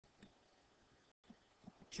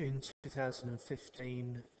June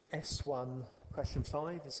 2015 S1 question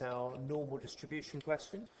 5 is our normal distribution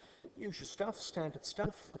question. Usual stuff, standard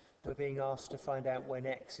stuff. We're being asked to find out when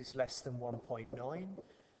x is less than 1.9,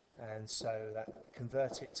 and so that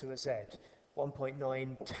convert it to a z.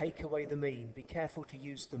 1.9, take away the mean. Be careful to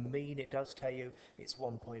use the mean. It does tell you it's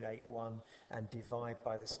 1.81, and divide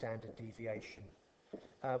by the standard deviation.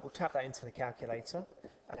 We'll tap that into the calculator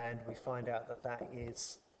and we find out that that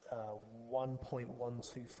is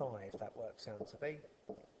 1.125, that works out to be.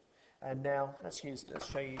 And now let's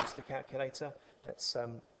show you the calculator.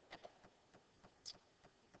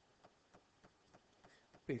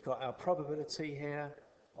 We've got our probability here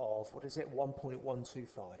of, what is it,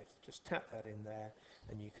 1.125. Just tap that in there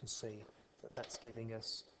and you can see that that's giving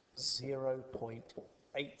us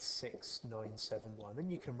 0.86971,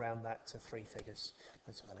 and you can round that to 3 figures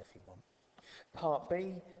as well if you want. Part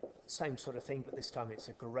B, same sort of thing, but this time it's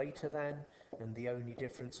a greater than, and the only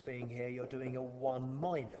difference being here you're doing a 1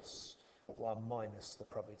 minus the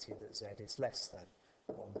probability that z is less than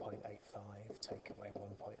 1.85, take away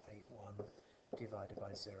 1.81 divided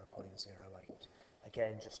by 0.08.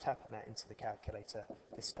 Again, just tapping that into the calculator,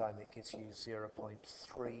 this time it gives you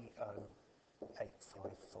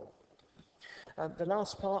 0.30854. The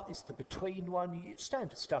last part is the between one.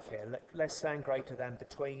 Standard stuff here, less than, greater than,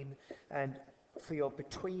 between, and for your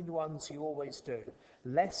between ones you always do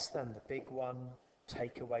less than the big one,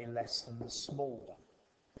 take away less than the small one.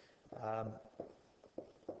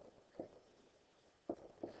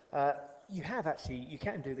 You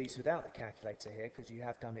can do these without the calculator here because you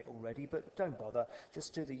have done it already, but don't bother.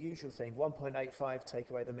 Just do the usual thing, 1.85, take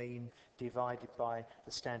away the mean, divided by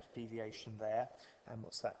the standard deviation there. And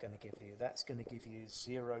what's that going to give you? That's going to give you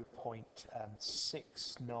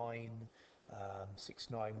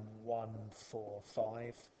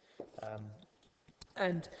 0.69145.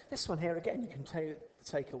 And this one here, again, you can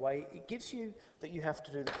take away. It gives you that you have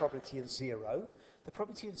to do the probability of 0. The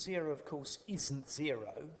probability of 0, of course, isn't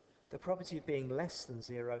 0. The probability of being less than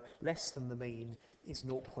 0, less than the mean, is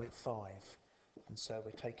 0.5. And so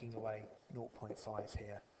we're taking away 0.5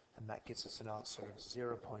 here, and that gives us an answer of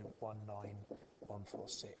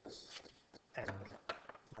 0.19146, and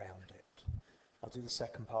round it. I'll do the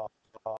second part.